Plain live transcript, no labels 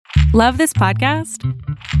Love this podcast?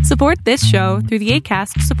 Support this show through the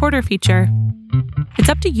Acast supporter feature. It's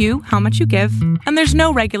up to you how much you give, and there's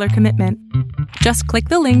no regular commitment. Just click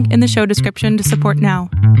the link in the show description to support now.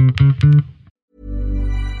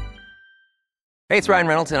 Hey, it's Ryan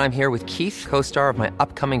Reynolds, and I'm here with Keith, co-star of my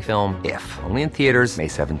upcoming film, If, only in theaters May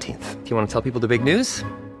 17th. Do you want to tell people the big news?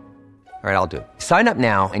 All right, I'll do it. Sign up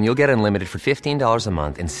now and you'll get unlimited for $15 a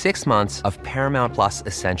month and 6 months of Paramount Plus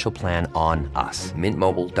Essential Plan on us.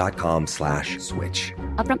 MintMobile.com/switch.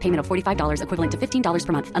 Upfront payment of $45 equivalent to $15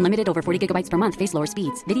 per month. Unlimited over 40 gigabytes per month. Face lower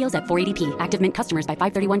speeds. Videos at 480p. Active Mint customers by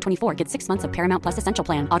 531.24 get 6 months of Paramount Plus Essential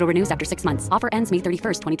Plan. Auto renews after 6 months. Offer ends May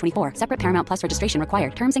 31st, 2024. Separate Paramount Plus registration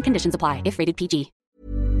required. Terms and conditions apply if rated PG.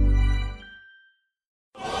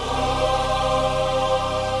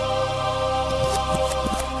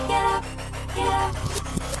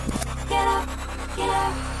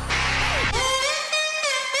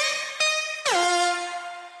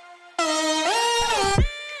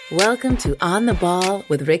 Welcome to On the Ball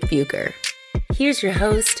with Rick Bucher. Here's your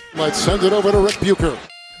host. Let's send it over to Rick Bucher.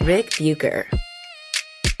 Rick Bucher.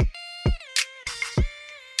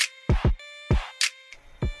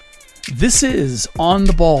 This is On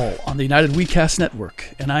the Ball on the United WeCast Network,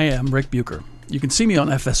 and I am Rick Bucher. You can see me on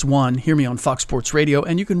FS1, hear me on Fox Sports Radio,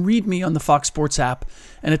 and you can read me on the Fox Sports app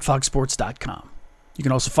and at foxsports.com. You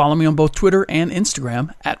can also follow me on both Twitter and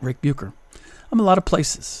Instagram at Rick Bucher. I'm a lot of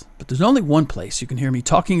places, but there's only one place you can hear me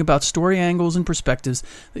talking about story angles and perspectives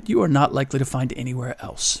that you are not likely to find anywhere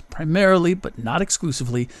else, primarily but not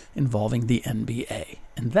exclusively involving the NBA,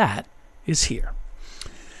 and that is here.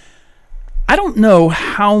 I don't know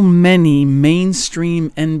how many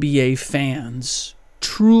mainstream NBA fans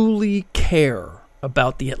truly care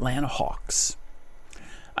about the Atlanta Hawks.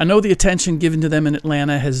 I know the attention given to them in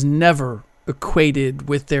Atlanta has never equated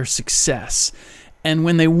with their success. And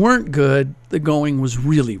when they weren't good, the going was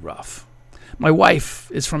really rough. My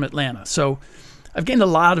wife is from Atlanta, so I've gained a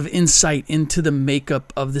lot of insight into the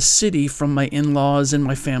makeup of the city from my in-laws and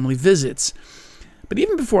my family visits. But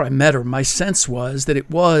even before I met her, my sense was that it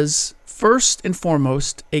was, first and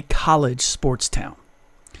foremost, a college sports town.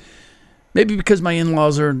 Maybe because my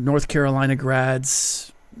in-laws are North Carolina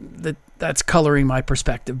grads, that's coloring my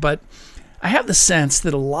perspective. But I have the sense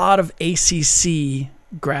that a lot of ACC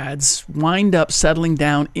grads wind up settling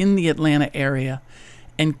down in the Atlanta area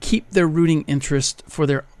and keep their rooting interest for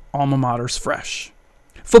their alma maters fresh.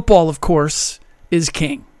 Football, of course, is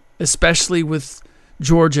king, especially with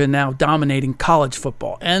Georgia now dominating college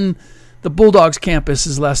football. And the Bulldogs campus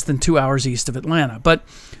is less than 2 hours east of Atlanta. But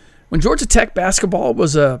when Georgia Tech basketball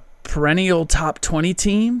was a perennial top 20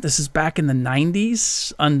 team, this is back in the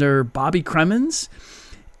 90s under Bobby Cremins,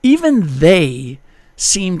 even they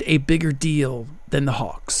seemed a bigger deal than the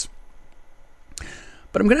Hawks.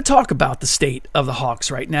 But I'm going to talk about the state of the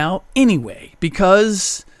Hawks right now anyway,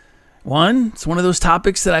 because one, it's one of those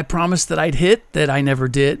topics that I promised that I'd hit that I never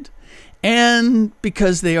did, and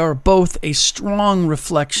because they are both a strong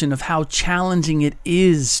reflection of how challenging it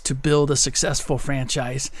is to build a successful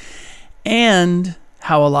franchise and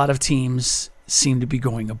how a lot of teams seem to be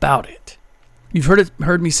going about it. You've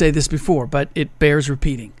heard me say this before, but it bears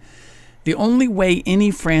repeating. The only way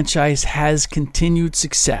any franchise has continued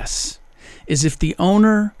success is if the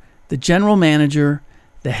owner, the general manager,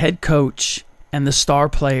 the head coach, and the star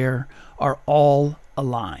player are all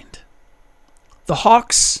aligned. The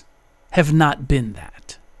Hawks have not been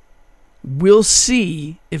that. We'll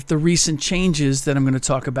see if the recent changes that I'm going to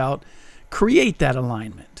talk about create that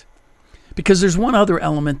alignment. Because there's one other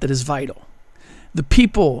element that is vital. The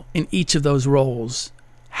people in each of those roles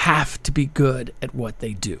have to be good at what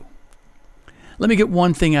they do. Let me get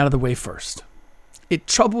one thing out of the way first. It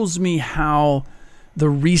troubles me how the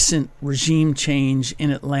recent regime change in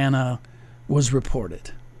Atlanta was reported.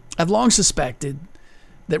 I've long suspected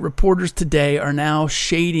that reporters today are now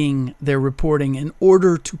shading their reporting in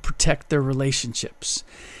order to protect their relationships.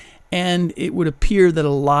 And it would appear that a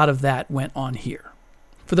lot of that went on here.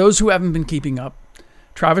 For those who haven't been keeping up,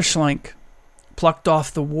 Travis Schlenk plucked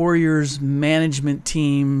off the Warriors management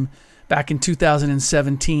team back in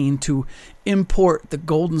 2017 to import the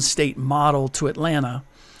Golden State model to Atlanta,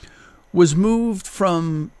 was moved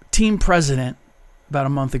from team president about a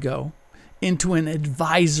month ago into an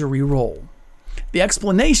advisory role. The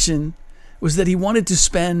explanation was that he wanted to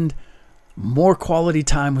spend more quality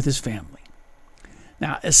time with his family.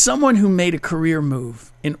 Now, as someone who made a career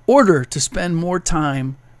move in order to spend more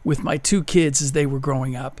time with my two kids as they were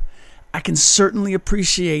growing up, I can certainly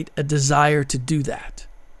appreciate a desire to do that.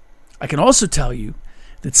 I can also tell you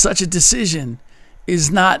that such a decision is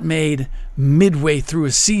not made midway through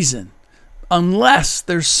a season unless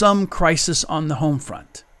there's some crisis on the home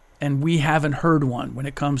front. and we haven't heard one when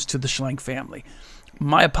it comes to the Schlenk family.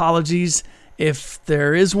 My apologies if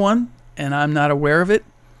there is one, and I'm not aware of it,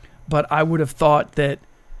 but I would have thought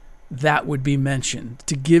that would be mentioned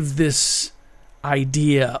to give this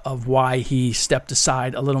idea of why he stepped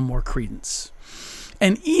aside a little more credence.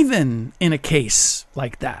 And even in a case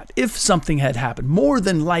like that, if something had happened, more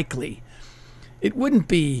than likely, it wouldn't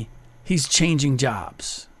be he's changing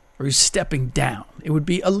jobs or he's stepping down. It would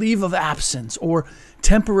be a leave of absence or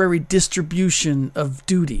temporary distribution of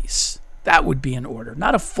duties. That would be in order,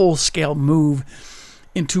 not a full-scale move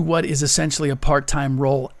into what is essentially a part-time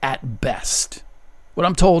role at best. What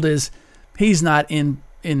I'm told is he's not in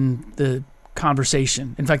the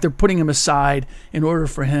conversation. In fact, they're putting him aside in order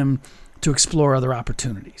for him to explore other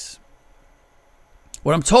opportunities.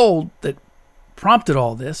 What I'm told that prompted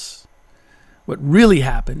all this, what really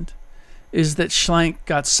happened, is that Schlenk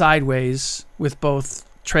got sideways with both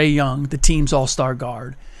Trae Young, the team's all-star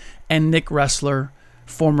guard, and Nick Ressler,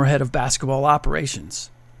 former head of basketball operations,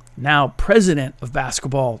 now president of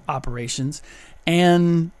basketball operations,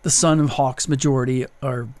 and the son of Hawks majority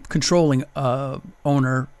or controlling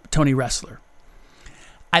owner, Tony Ressler.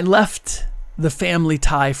 I left the family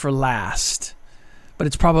tie for last, but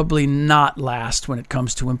it's probably not last when it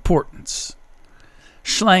comes to importance.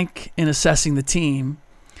 Schlenk, in assessing the team,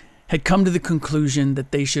 had come to the conclusion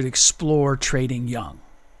that they should explore trading Young.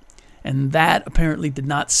 And that apparently did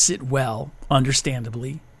not sit well,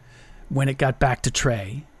 understandably, when it got back to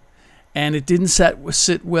Trae. And it didn't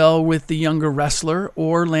sit well with the younger Ressler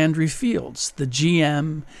or Landry Fields, the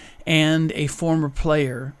GM and a former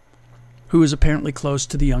player who is apparently close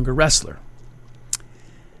to the younger Ressler.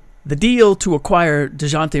 The deal to acquire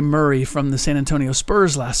DeJounte Murray from the San Antonio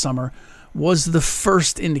Spurs last summer was the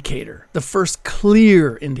first indicator, the first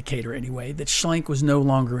clear indicator anyway, that Schlenk was no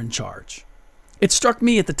longer in charge. It struck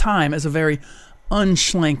me at the time as a very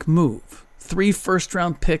un-Schlenk move. 3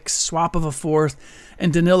 first-round picks, swap of a fourth,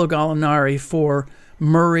 and Danilo Gallinari for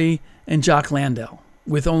Murray and Jock Landale,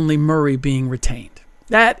 with only Murray being retained.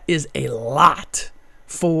 That is a lot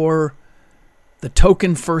for the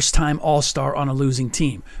token first-time All-Star on a losing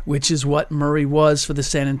team, which is what Murray was for the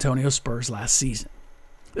San Antonio Spurs last season.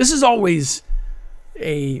 This is always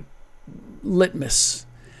a litmus.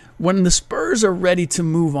 When the Spurs are ready to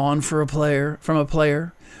move on from a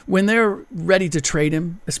player, when they're ready to trade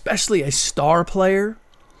him, especially a star player,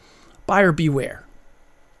 buyer beware.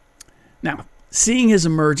 Now, seeing his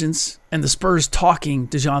emergence and the Spurs talking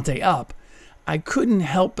DeJounte up, I couldn't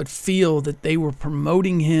help but feel that they were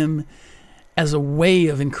promoting him as a way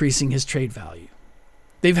of increasing his trade value.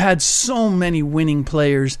 They've had so many winning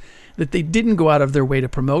players that they didn't go out of their way to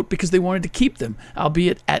promote because they wanted to keep them,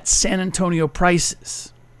 albeit at San Antonio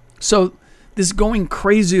prices. So this going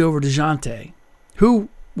crazy over DeJounte, who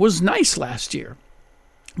was nice last year,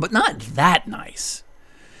 but not that nice,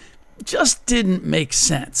 just didn't make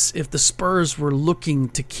sense if the Spurs were looking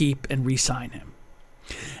to keep and re-sign him.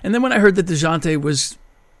 And then when I heard that DeJounte was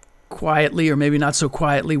quietly, or maybe not so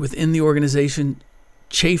quietly, within the organization,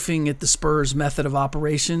 chafing at the Spurs' method of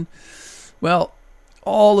operation, well,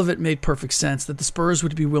 all of it made perfect sense that the Spurs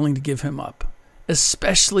would be willing to give him up,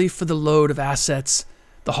 especially for the load of assets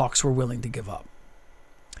the Hawks were willing to give up.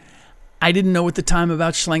 I didn't know at the time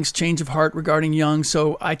about Schlenk's change of heart regarding Young,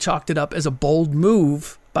 so I chalked it up as a bold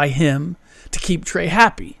move by him to keep Trae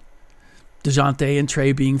happy, DeJounte and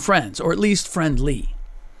Trae being friends, or at least friendly.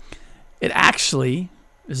 It actually,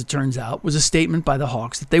 as it turns out, was a statement by the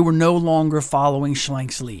Hawks that they were no longer following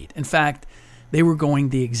Schlenk's lead. In fact, they were going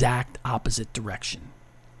the exact opposite direction.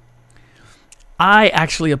 I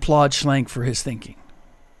actually applaud Schlenk for his thinking.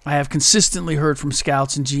 I have consistently heard from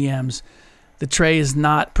scouts and GMs that Trae is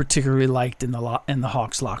not particularly liked in the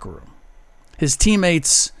Hawks locker room. His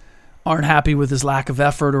teammates aren't happy with his lack of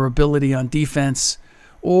effort or ability on defense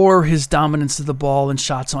or his dominance of the ball and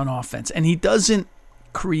shots on offense. And he doesn't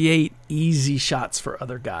create easy shots for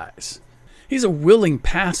other guys. He's a willing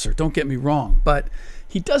passer, don't get me wrong, but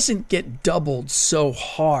he doesn't get doubled so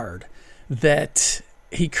hard that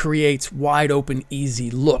he creates wide open,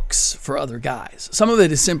 easy looks for other guys. Some of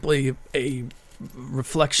it is simply a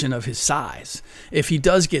reflection of his size. If he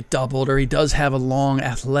does get doubled or he does have a long,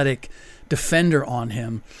 athletic defender on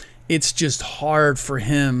him, it's just hard for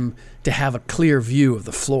him to have a clear view of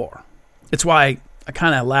the floor. It's why I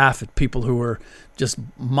kind of laugh at people who are just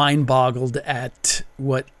mind-boggled at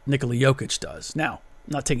what Nikola Jokic does. Now,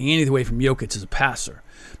 I'm not taking anything away from Jokic as a passer,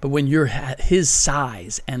 but when you're at his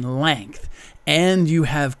size and length and you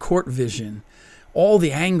have court vision, all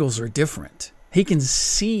the angles are different. He can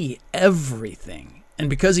see everything. And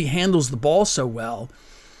because he handles the ball so well,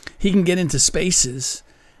 he can get into spaces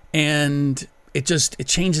and it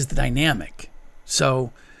changes the dynamic.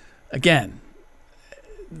 So, again,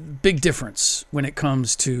 big difference when it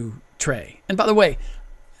comes to Trae. And by the way,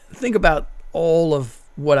 think about all of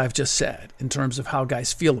what I've just said in terms of how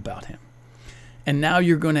guys feel about him. And now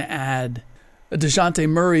you're going to add a DeJounte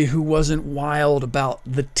Murray who wasn't wild about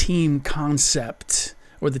the team concept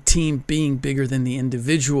or the team being bigger than the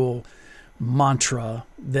individual mantra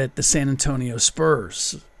that the San Antonio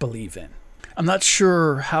Spurs believe in. I'm not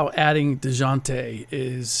sure how adding DeJounte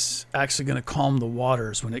is actually going to calm the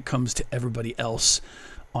waters when it comes to everybody else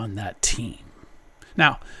on that team.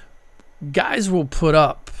 Now, guys will put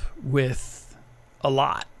up with a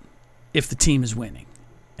lot if the team is winning.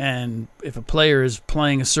 And if a player is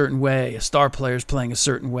playing a certain way, a star player is playing a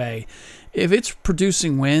certain way, if it's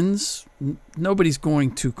producing wins, nobody's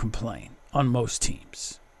going to complain on most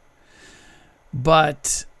teams.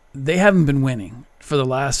 But they haven't been winning for the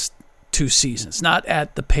last 2 seasons, not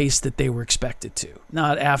at the pace that they were expected to,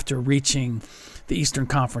 not after reaching the Eastern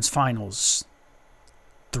Conference Finals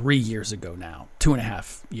 3 years ago now,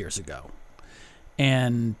 2.5 years ago.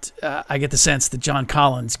 And I get the sense that John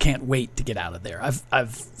Collins can't wait to get out of there.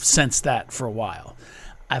 I've sensed that for a while.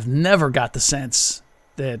 I've never got the sense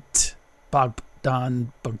that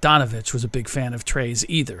Bogdan Bogdanović was a big fan of Trae's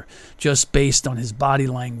either, just based on his body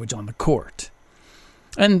language on the court.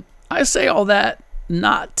 And I say all that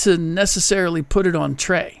not to necessarily put it on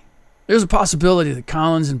Trae. There's a possibility that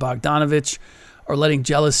Collins and Bogdanović are letting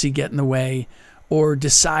jealousy get in the way or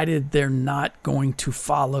decided they're not going to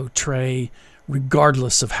follow Trae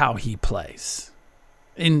regardless of how he plays.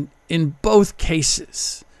 In both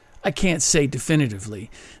cases, I can't say definitively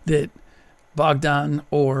that Bogdan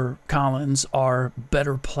or Collins are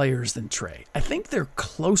better players than Trae. I think they're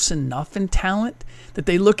close enough in talent that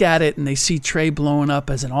they look at it and they see Trae blowing up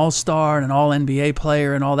as an all-star and an all-NBA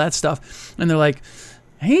player and all that stuff, and they're like,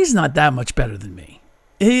 he's not that much better than me.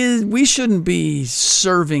 We shouldn't be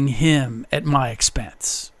serving him at my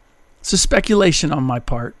expense. It's a speculation on my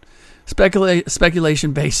part.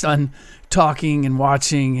 Speculation based on talking and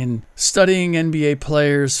watching and studying NBA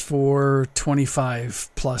players for 25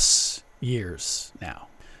 plus years now.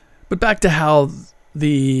 But back to how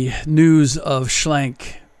the news of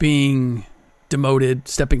Schlenk being demoted,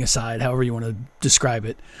 stepping aside, however you want to describe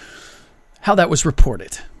it, how that was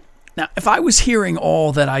reported. Now, if I was hearing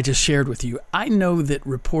all that I just shared with you, I know that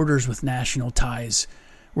reporters with national ties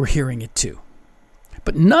were hearing it too.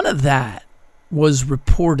 But none of that was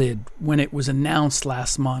reported when it was announced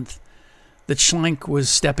last month that Schlenk was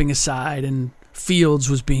stepping aside and Fields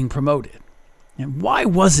was being promoted. And why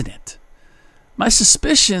wasn't it? My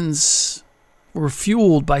suspicions were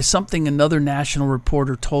fueled by something another national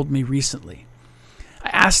reporter told me recently. I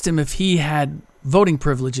asked him if he had voting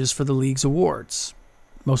privileges for the league's awards.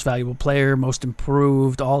 Most valuable player, most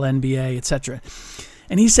improved, all NBA, etc.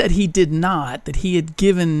 And he said he did not, that he had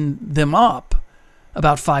given them up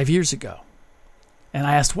about 5 years ago. And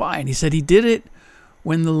I asked why, and he said he did it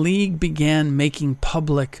when the league began making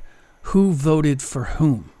public who voted for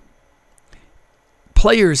whom.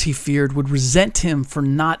 Players, he feared, would resent him for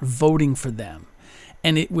not voting for them,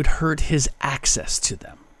 and it would hurt his access to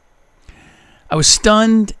them. I was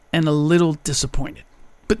stunned and a little disappointed,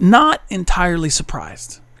 but not entirely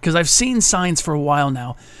surprised, because I've seen signs for a while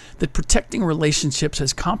now that protecting relationships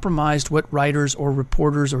has compromised what writers or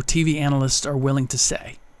reporters or TV analysts are willing to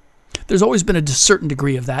say. There's always been a certain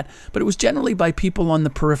degree of that, but it was generally by people on the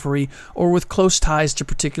periphery or with close ties to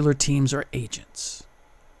particular teams or agents.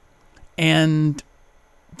 And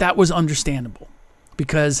that was understandable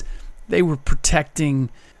because they were protecting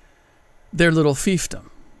their little fiefdom.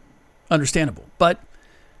 Understandable. But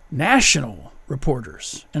national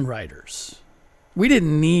reporters and writers, we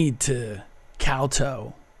didn't need to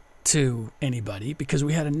kowtow to anybody because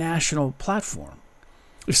we had a national platform.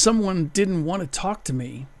 If someone didn't want to talk to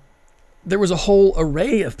me, there was a whole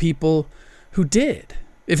array of people who did.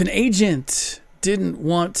 If an agent didn't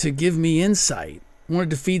want to give me insight,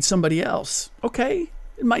 wanted to feed somebody else, okay,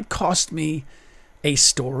 it might cost me a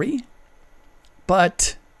story,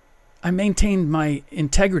 but I maintained my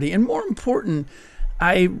integrity. And more important,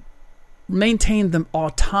 I maintained the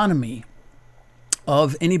autonomy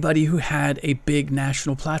of anybody who had a big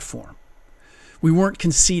national platform. We weren't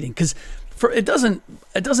conceding because it doesn't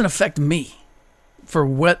affect me for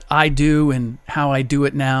what I do and how I do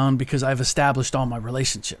it now, and because I've established all my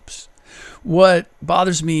relationships. What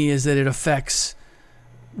bothers me is that it affects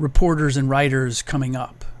reporters and writers coming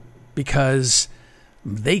up because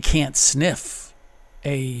they can't sniff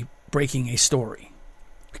breaking a story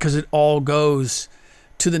because it all goes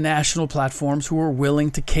to the national platforms who are willing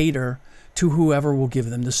to cater to whoever will give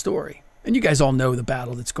them the story. And you guys all know the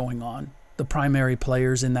battle that's going on, the primary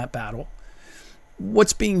players in that battle.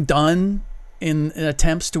 What's being done in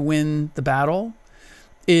attempts to win the battle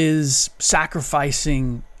is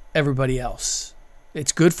sacrificing everybody else.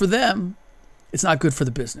 It's good for them. It's not good for the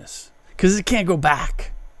business because it can't go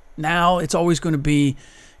back. Now it's always going to be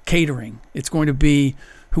catering. It's going to be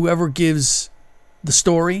whoever gives the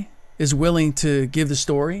story is willing to give the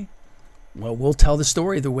story. Well, we'll tell the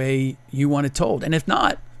story the way you want it told. And if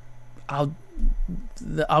not, I'll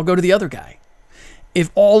go to the other guy. If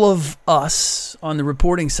all of us on the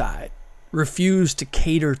reporting side refuse to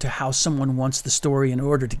cater to how someone wants the story in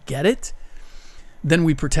order to get it, then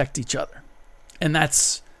we protect each other. And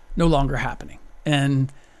that's no longer happening. And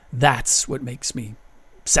that's what makes me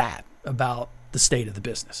sad about the state of the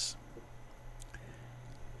business.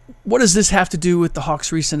 What does this have to do with the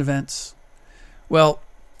Hawks' recent events? Well,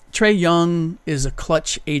 Trae Young is a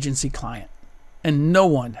Clutch agency client, and no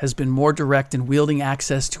one has been more direct in wielding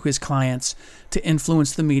access to his clients to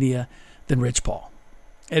influence the media than Rich Paul.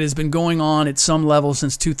 It has been going on at some level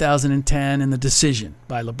since 2010 and the decision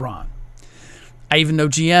by LeBron. I even know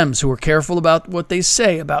GMs who are careful about what they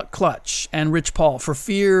say about Clutch and Rich Paul for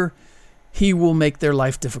fear he will make their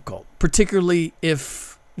life difficult, particularly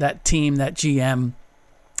if that team, that GM,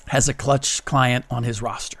 has a Clutch client on his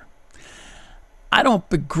roster. I don't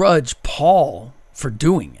begrudge Paul for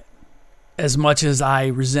doing it as much as I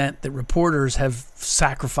resent that reporters have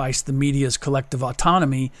sacrificed the media's collective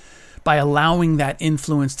autonomy by allowing that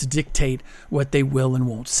influence to dictate what they will and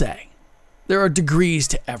won't say. There are degrees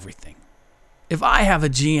to everything. If I have a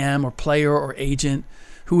GM or player or agent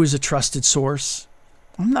who is a trusted source,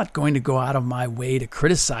 I'm not going to go out of my way to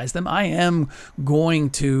criticize them. I am going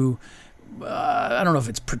to, I don't know if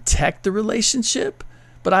it's protect the relationship,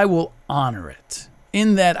 but I will honor it.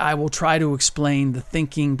 In that I will try to explain the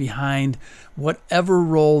thinking behind whatever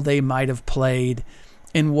role they might have played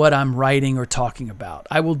in what I'm writing or talking about.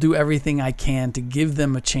 I will do everything I can to give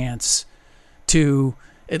them a chance to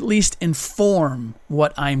at least inform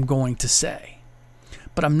what I'm going to say.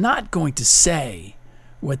 But I'm not going to say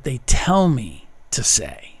what they tell me to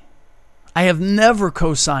say. I have never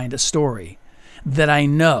co-signed a story that I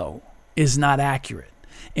know is not accurate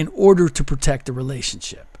in order to protect the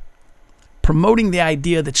relationship. Promoting the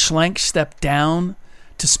idea that Schlenk stepped down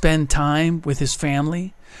to spend time with his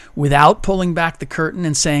family without pulling back the curtain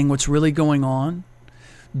and saying what's really going on,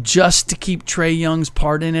 just to keep Trae Young's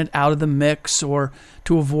part in it out of the mix, or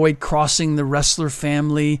to avoid crossing the wrestler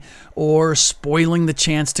family, or spoiling the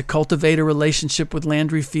chance to cultivate a relationship with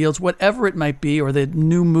Landry Fields, whatever it might be, or the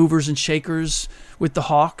new movers and shakers with the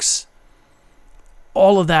Hawks.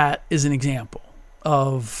 All of that is an example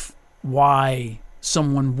of why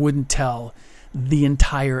someone wouldn't tell the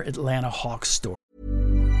entire Atlanta Hawks story.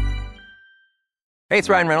 Hey, it's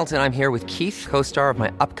Ryan Reynolds, and I'm here with Keith, co-star of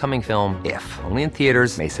my upcoming film, If, only in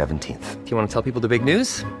theaters May 17th. Do you want to tell people the big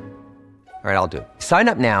news? All right, I'll do it. Sign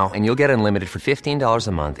up now and you'll get unlimited for $15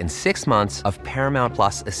 a month and 6 months of Paramount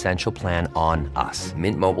Plus Essential Plan on us.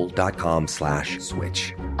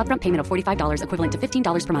 MintMobile.com/switch. Upfront payment of $45 equivalent to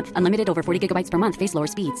 $15 per month. Unlimited over 40 gigabytes per month. Face lower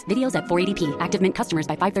speeds. Videos at 480p. Active Mint customers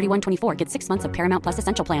by 531.24 get 6 months of Paramount Plus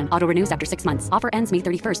Essential Plan. Auto renews after 6 months. Offer ends May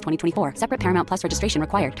 31st, 2024. Separate Paramount Plus registration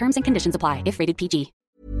required. Terms and conditions apply if rated PG.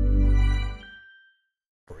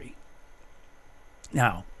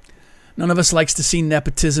 Now, none of us likes to see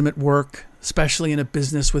nepotism at work, especially in a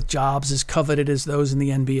business with jobs as coveted as those in the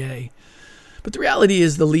NBA. But the reality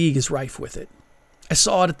is the league is rife with it. I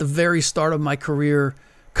saw it at the very start of my career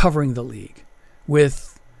covering the league,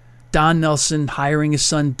 with Don Nelson hiring his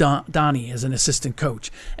son Donnie as an assistant coach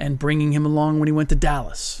and bringing him along when he went to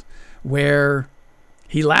Dallas, where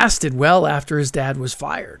he lasted well after his dad was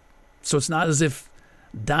fired. So it's not as if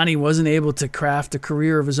Donnie wasn't able to craft a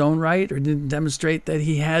career of his own right or didn't demonstrate that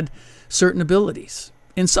he had certain abilities.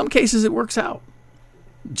 In some cases, it works out.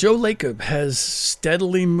 Joe Lacob has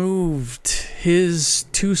steadily moved his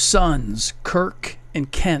two sons, Kirk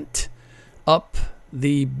and Kent, up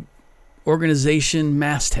the organization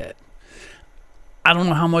masthead. I don't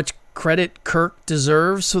know how much credit Kirk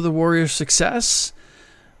deserves for the Warriors' success,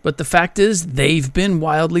 but the fact is they've been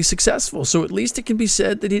wildly successful. So at least it can be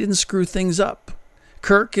said that he didn't screw things up.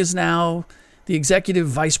 Kirk is now the executive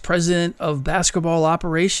vice president of basketball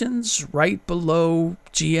operations, right below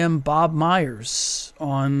GM Bob Myers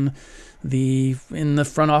in the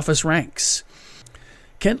front office ranks.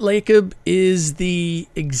 Kent Lacob is the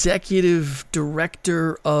executive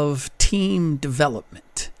director of team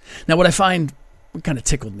development. Now, what I find, what kind of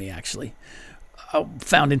tickled me actually,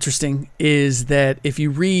 found interesting, is that if you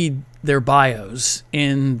read their bios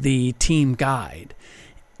in the team guide,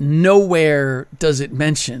 nowhere does it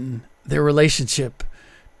mention their relationship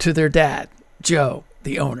to their dad, Joe,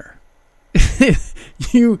 the owner.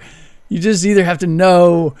 You just either have to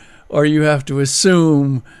know or you have to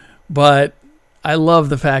assume, but I love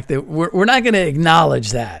the fact that we're not going to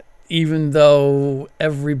acknowledge that, even though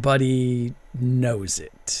everybody knows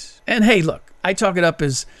it. And hey, look, I chalk it up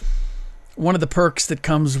as one of the perks that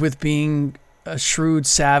comes with being a shrewd,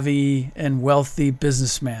 savvy, and wealthy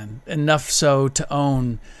businessman, enough so to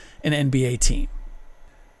own an NBA team.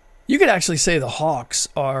 You could actually say the Hawks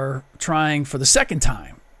are trying for the second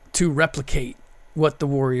time to replicate what the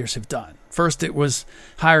Warriors have done. First, it was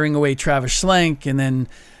hiring away Travis Schlenk and then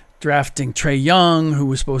drafting Trae Young, who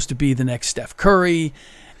was supposed to be the next Steph Curry.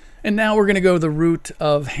 And now we're going to go the route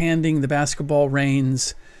of handing the basketball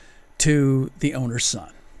reins to the owner's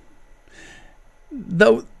son.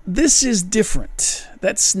 Though this is different.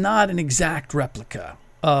 That's not an exact replica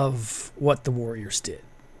of what the Warriors did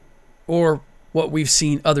or what we've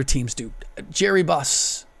seen other teams do. Jerry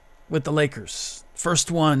Buss with the Lakers, first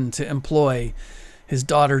one to employ his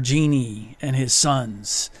daughter Jeannie and his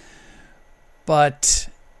sons. But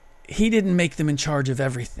he didn't make them in charge of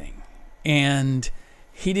everything. And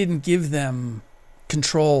he didn't give them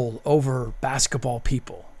control over basketball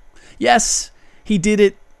people. Yes, he did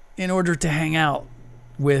it in order to hang out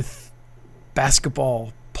with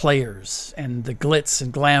basketball players and the glitz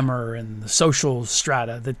and glamour and the social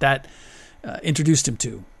strata that introduced him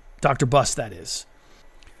to. Dr. Buss, that is.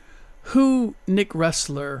 Who Nick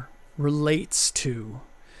Ressler relates to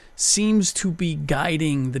seems to be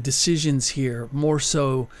guiding the decisions here more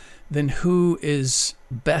so than who is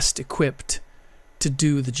best equipped to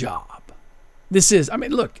do the job.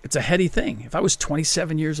 Look, it's a heady thing. If I was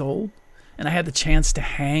 27 years old and I had the chance to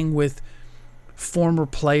hang with former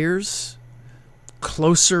players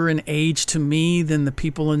closer in age to me than the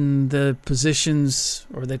people in the positions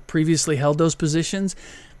or that previously held those positions,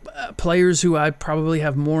 players who I probably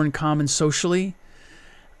have more in common socially,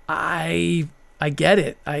 I get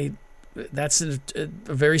it. That's a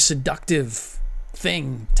very seductive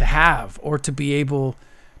thing to have or to be able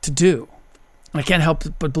to do. I can't help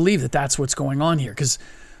but believe that that's what's going on here, because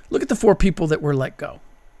look at the 4 people that were let go.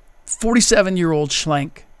 47-year-old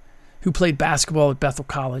Schlenk, who played basketball at Bethel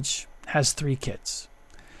College, has 3 kids.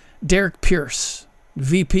 Derek Pierce,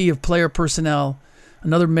 VP of Player Personnel,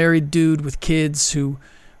 another married dude with kids who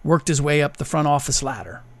worked his way up the front office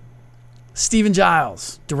ladder. Stephen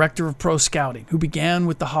Giles, Director of Pro Scouting, who began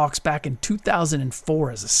with the Hawks back in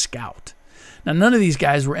 2004 as a scout. Now, none of these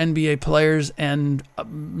guys were NBA players and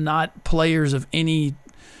not players of any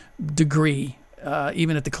degree,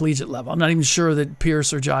 even at the collegiate level. I'm not even sure that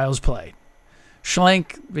Pierce or Giles played.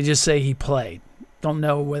 Schlenk, they just say he played. Don't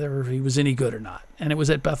know whether he was any good or not. And it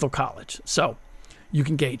was at Bethel College. So you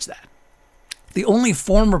can gauge that. The only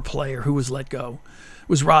former player who was let go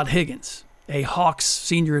was Rod Higgins, a Hawks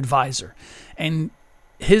senior advisor. And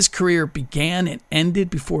his career began and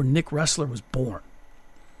ended before Nick Ressler was born.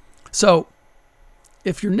 So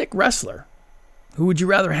if you're Nick Ressler, who would you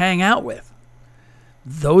rather hang out with?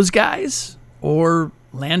 Those guys or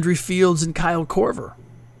Landry Fields and Kyle Korver,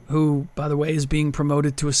 who, by the way, is being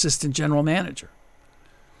promoted to assistant general manager?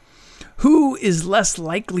 Who is less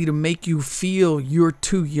likely to make you feel you're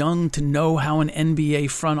too young to know how an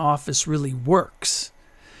NBA front office really works?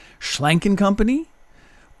 Schlenk and Company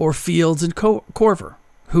or Fields and Korver,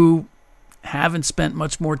 who haven't spent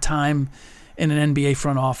much more time in an NBA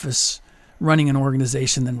front office running an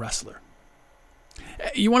organization than Ressler?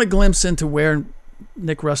 You want a glimpse into where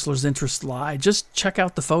Nick Ressler's interests lie? Just check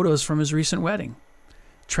out the photos from his recent wedding.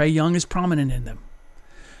 Trae Young is prominent in them.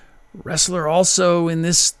 Ressler also, in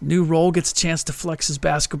this new role, gets a chance to flex his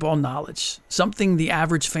basketball knowledge, something the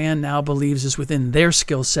average fan now believes is within their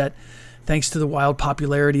skill set thanks to the wild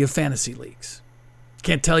popularity of fantasy leagues.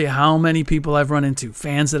 Can't tell you how many people I've run into,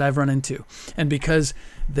 fans that I've run into, and because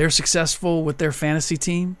they're successful with their fantasy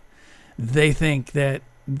team, they think that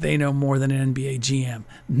they know more than an NBA GM,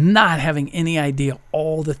 not having any idea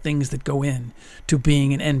all the things that go in to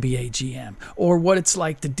being an NBA GM or what it's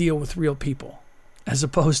like to deal with real people, as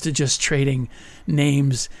opposed to just trading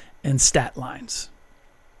names and stat lines.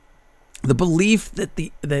 The belief that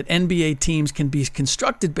that NBA teams can be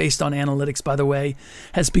constructed based on analytics, by the way,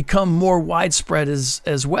 has become more widespread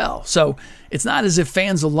as well. So it's not as if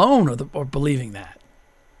fans alone are believing that.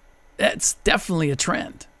 That's definitely a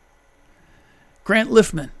trend. Grant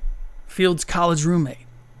Liffman, Fields' college roommate,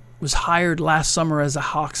 was hired last summer as a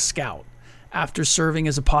Hawks scout after serving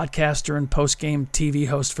as a podcaster and post-game TV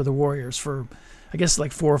host for the Warriors for, I guess,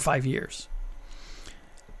 like 4 or 5 years.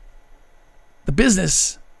 The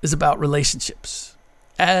business is about relationships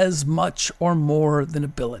as much or more than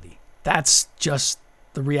ability. That's just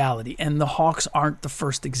the reality, and the Hawks aren't the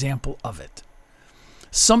first example of it.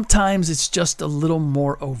 Sometimes it's just a little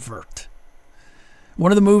more overt.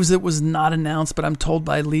 One of the moves that was not announced, but I'm told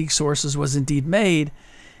by league sources was indeed made,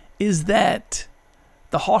 is that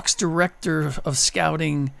the Hawks director of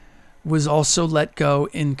scouting was also let go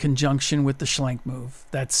in conjunction with the Schlenk move.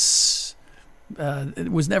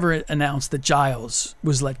 It was never announced that Giles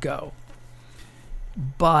was let go,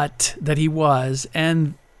 but that he was,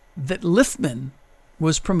 and that Liftman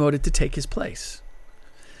was promoted to take his place.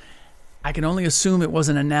 I can only assume it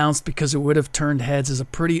wasn't announced because it would have turned heads as a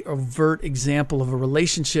pretty overt example of a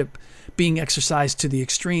relationship being exercised to the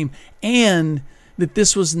extreme, and that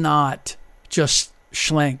this was not just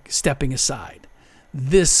Schlenk stepping aside.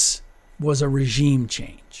 This was a regime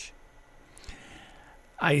change.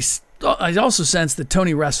 I also sense that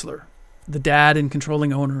Tony Ressler, the dad and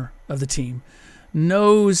controlling owner of the team,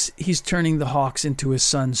 knows he's turning the Hawks into his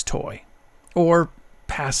son's toy, or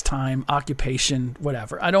pastime, occupation,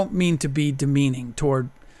 whatever. I don't mean to be demeaning toward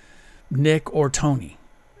Nick or Tony.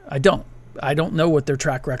 I don't know what their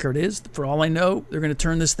track record is. For all I know, they're going to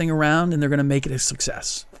turn this thing around and they're going to make it a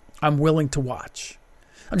success. I'm willing to watch.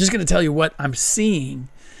 I'm just going to tell you what I'm seeing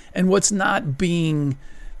and what's not being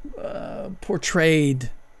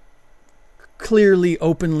portrayed clearly,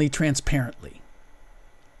 openly, transparently.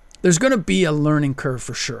 There's going to be a learning curve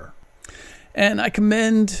for sure. And I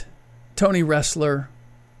commend Tony Ressler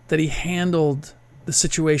that he handled the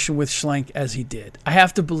situation with Schlenk as he did. I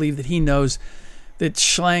have to believe that he knows that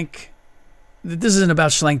this isn't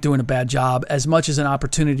about Schlenk doing a bad job as much as an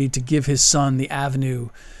opportunity to give his son the avenue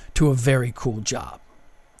to a very cool job.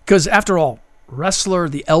 Because after all,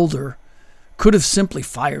 Ressler, the elder, could have simply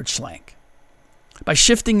fired Schlenk. By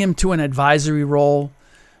shifting him to an advisory role,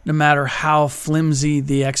 no matter how flimsy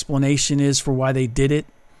the explanation is for why they did it,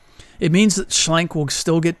 it means that Schlenk will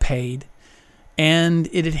still get paid, and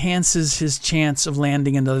it enhances his chance of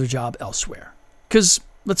landing another job elsewhere. Because,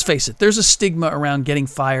 let's face it, there's a stigma around getting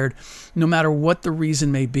fired, no matter what the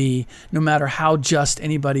reason may be, no matter how just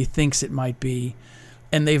anybody thinks it might be,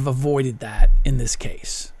 and they've avoided that in this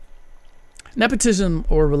case. Nepotism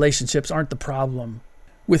or relationships aren't the problem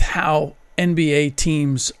with how NBA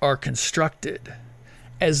teams are constructed,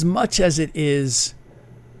 as much as it is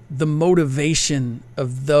the motivation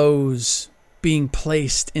of those being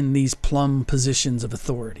placed in these plum positions of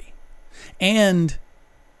authority, and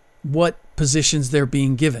what positions they're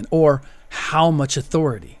being given, or how much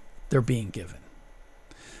authority they're being given.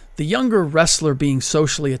 The younger Ressler being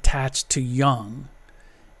socially attached to Young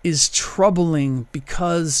is troubling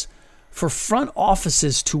because for front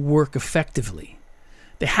offices to work effectively,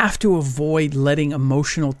 they have to avoid letting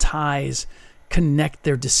emotional ties connect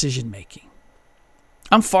their decision-making.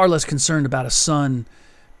 I'm far less concerned about a son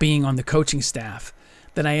being on the coaching staff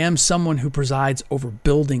than I am someone who presides over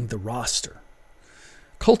building the roster.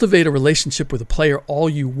 Cultivate a relationship with a player all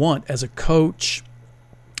you want as a coach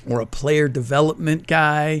or a player development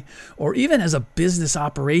guy or even as a business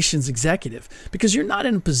operations executive, because you're not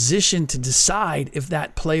in a position to decide if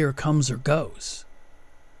that player comes or goes.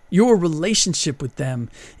 Your relationship with them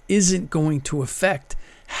isn't going to affect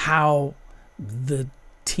how the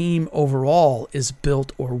team overall is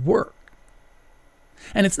built or work.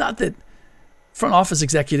 And it's not that front office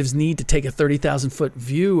executives need to take a 30,000-foot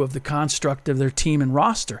view of the construct of their team and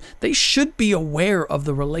roster. They should be aware of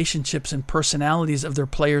the relationships and personalities of their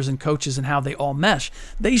players and coaches and how they all mesh.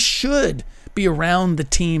 They should be around the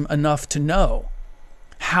team enough to know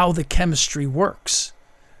how the chemistry works.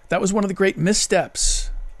 That was one of the great missteps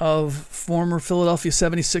of former Philadelphia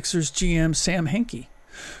 76ers GM Sam Hinkie,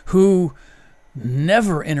 who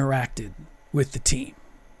never interacted with the team.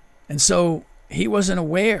 And so he wasn't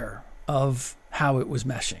aware of how it was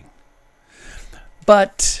meshing.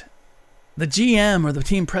 But the GM or the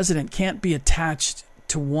team president can't be attached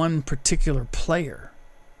to one particular player,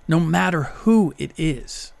 no matter who it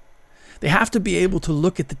is. They have to be able to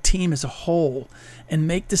look at the team as a whole and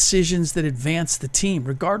make decisions that advance the team,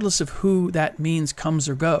 regardless of who that means comes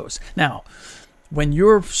or goes. Now, when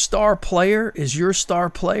your star player is your star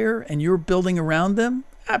player and you're building around them,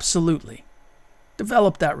 absolutely.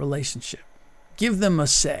 Develop that relationship. Give them a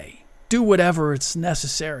say. Do whatever it's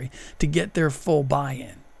necessary to get their full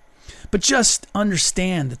buy-in. But just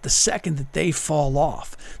understand that the second that they fall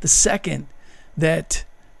off, the second that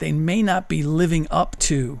they may not be living up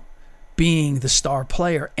to being the star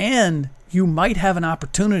player, and you might have an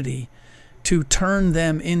opportunity to turn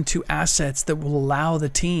them into assets that will allow the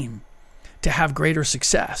team to have greater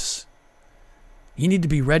success, you need to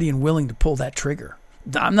be ready and willing to pull that trigger.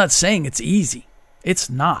 I'm not saying it's easy. It's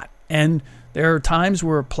not. And there are times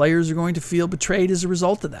where players are going to feel betrayed as a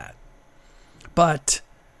result of that. But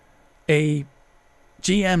a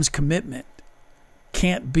GM's commitment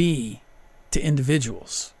can't be to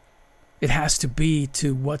individuals. It has to be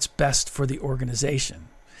to what's best for the organization.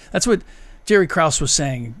 That's what Jerry Krause was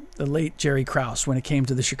saying, the late Jerry Krause, when it came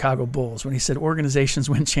to the Chicago Bulls, when he said organizations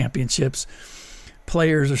win championships,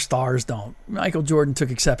 players or stars don't. Michael Jordan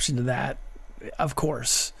took exception to that, of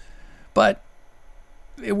course. But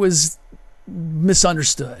it was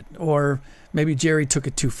misunderstood, or maybe Jerry took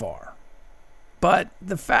it too far. But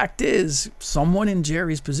the fact is, someone in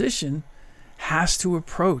Jerry's position has to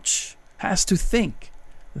think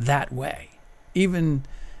that way, even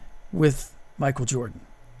with Michael Jordan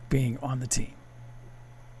being on the team.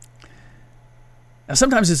 Now,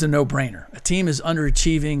 sometimes it's a no-brainer. A team is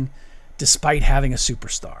underachieving despite having a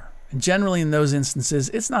superstar. And generally in those instances,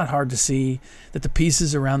 it's not hard to see that the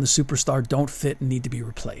pieces around the superstar don't fit and need to be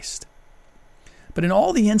replaced. But in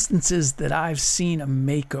all the instances that I've seen a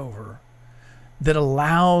makeover that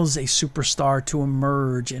allows a superstar to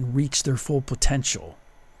emerge and reach their full potential,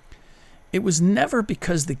 it was never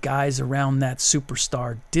because the guys around that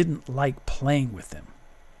superstar didn't like playing with him.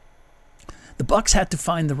 The Bucks had to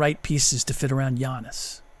find the right pieces to fit around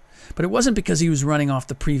Giannis, but it wasn't because he was running off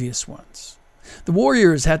the previous ones. The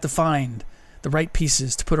Warriors had to find the right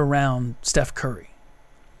pieces to put around Steph Curry,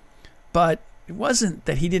 but it wasn't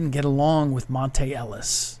that he didn't get along with Monte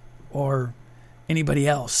Ellis or anybody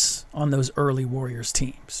else on those early Warriors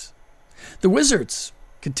teams. The Wizards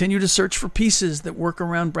continue to search for pieces that work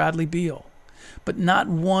around Bradley Beal, but not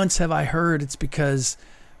once have I heard it's because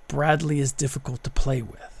Bradley is difficult to play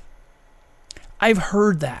with. I've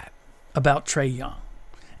heard that about Trae Young,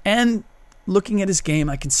 and looking at his game,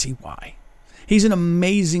 I can see why. He's an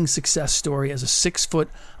amazing success story as a 6-foot,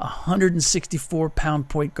 164-pound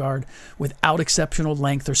point guard without exceptional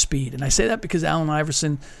length or speed. And I say that because Allen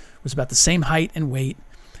Iverson was about the same height and weight,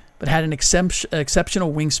 but had an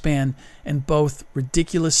exceptional wingspan and both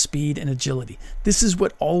ridiculous speed and agility. This is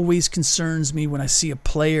what always concerns me when I see a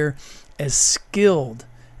player as skilled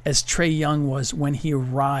as Trae Young was when he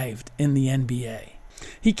arrived in the NBA.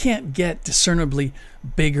 He can't get discernibly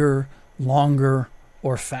bigger, longer,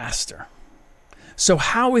 or faster. So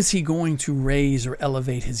how is he going to raise or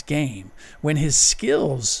elevate his game when his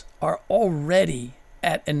skills are already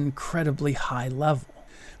at an incredibly high level?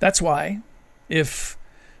 That's why, if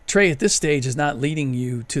Trae at this stage is not leading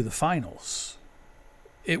you to the finals,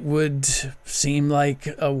 it would seem like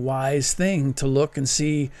a wise thing to look and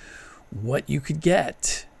see what you could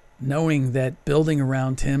get, knowing that building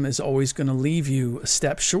around him is always going to leave you a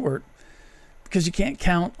step short, because you can't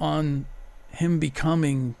count on him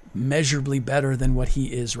becoming measurably better than what he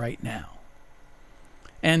is right now.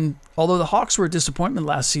 And although the Hawks were a disappointment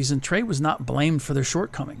last season, Trae was not blamed for their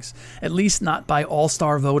shortcomings, at least not by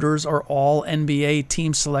all-star voters or all NBA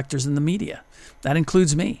team selectors in the media. That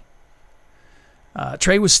includes me.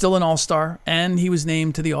 Trae was still an all-star, and he was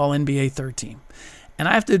named to the All-NBA third team. And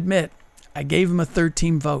I have to admit, I gave him a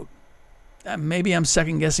third-team vote. Maybe I'm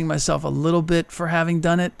second-guessing myself a little bit for having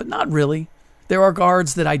done it, but not really. There are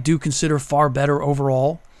guards that I do consider far better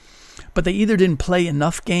overall, but they either didn't play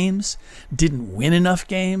enough games, didn't win enough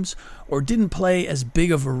games, or didn't play as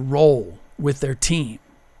big of a role with their team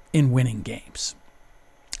in winning games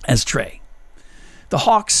as Trae. The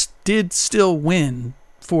Hawks did still win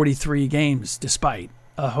 43 games despite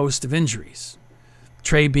a host of injuries,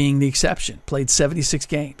 Trae being the exception, played 76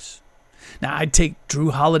 games. Now, I'd take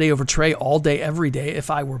Drew Holiday over Trae all day, every day if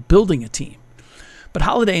I were building a team. But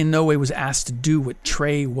Holiday in no way was asked to do what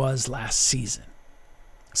Trae was last season.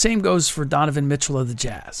 Same goes for Donovan Mitchell of the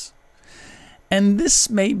Jazz. And this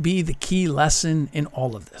may be the key lesson in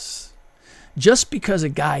all of this. Just because a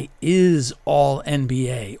guy is all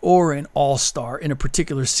NBA or an all-star in a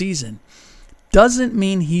particular season doesn't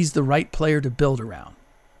mean he's the right player to build around.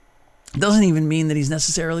 It doesn't even mean that he's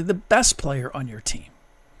necessarily the best player on your team.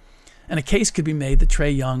 And a case could be made that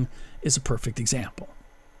Trae Young is a perfect example.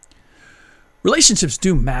 Relationships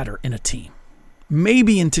do matter in a team.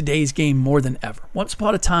 Maybe in today's game more than ever. Once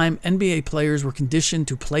upon a time, NBA players were conditioned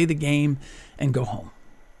to play the game and go home.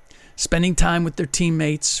 Spending time with their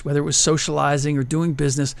teammates, whether it was socializing or doing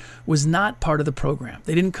business, was not part of the program.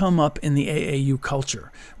 They didn't come up in the AAU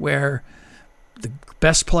culture, where the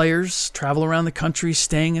best players travel around the country,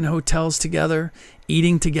 staying in hotels together,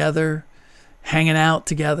 eating together, hanging out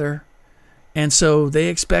together. And so they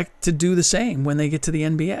expect to do the same when they get to the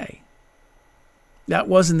NBA. That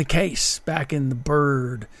wasn't the case back in the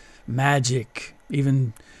Bird, Magic,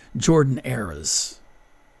 even Jordan eras.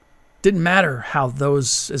 Didn't matter how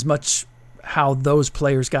those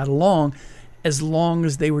players got along, as long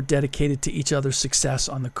as they were dedicated to each other's success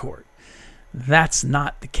on the court. That's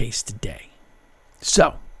not the case today.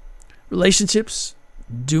 So, relationships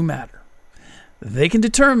do matter. They can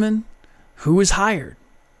determine who is hired.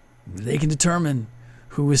 They can determine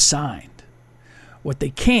who is signed. What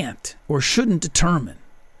they can't or shouldn't determine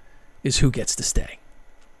is who gets to stay.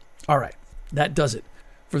 All right, that does it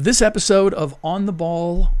for this episode of On the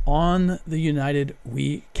Ball on the United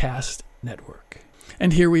We Cast Network.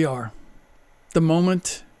 And here we are, the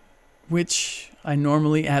moment which I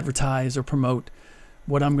normally advertise or promote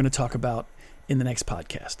what I'm going to talk about in the next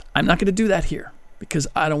podcast. I'm not going to do that here because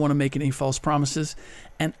I don't want to make any false promises,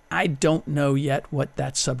 and I don't know yet what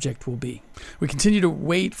that subject will be. We continue to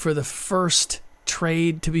wait for the first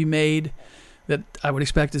trade to be made that I would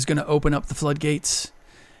expect is going to open up the floodgates,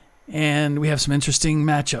 and we have some interesting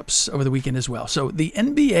matchups over the weekend as well. So the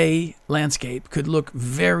NBA landscape could look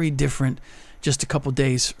very different just a couple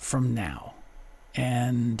days from now,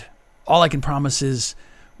 and all I can promise is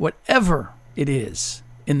whatever it is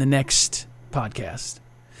in the next podcast,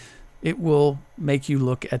 it will make you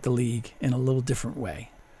look at the league in a little different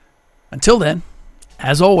way. Until then,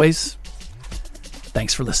 as always,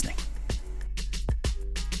 thanks for listening.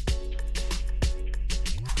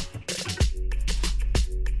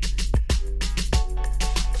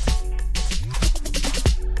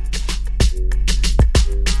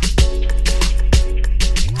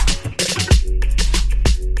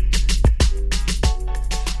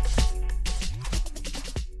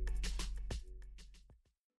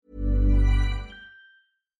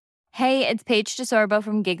 Hey, it's Paige DeSorbo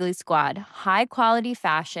from Giggly Squad. High quality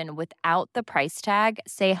fashion without the price tag.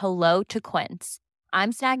 Say hello to Quince.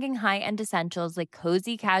 I'm snagging high-end essentials like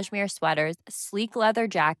cozy cashmere sweaters, sleek leather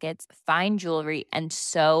jackets, fine jewelry, and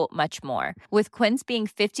so much more. With Quince being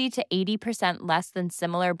 50 to 80% less than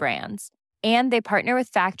similar brands. And they partner with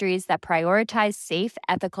factories that prioritize safe,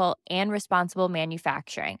 ethical, and responsible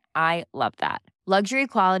manufacturing. I love that. Luxury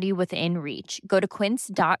quality within reach. Go to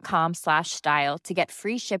quince.com/style to get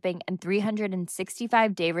free shipping and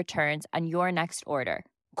 365-day returns on your next order.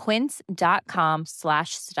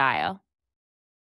 Quince.com/style.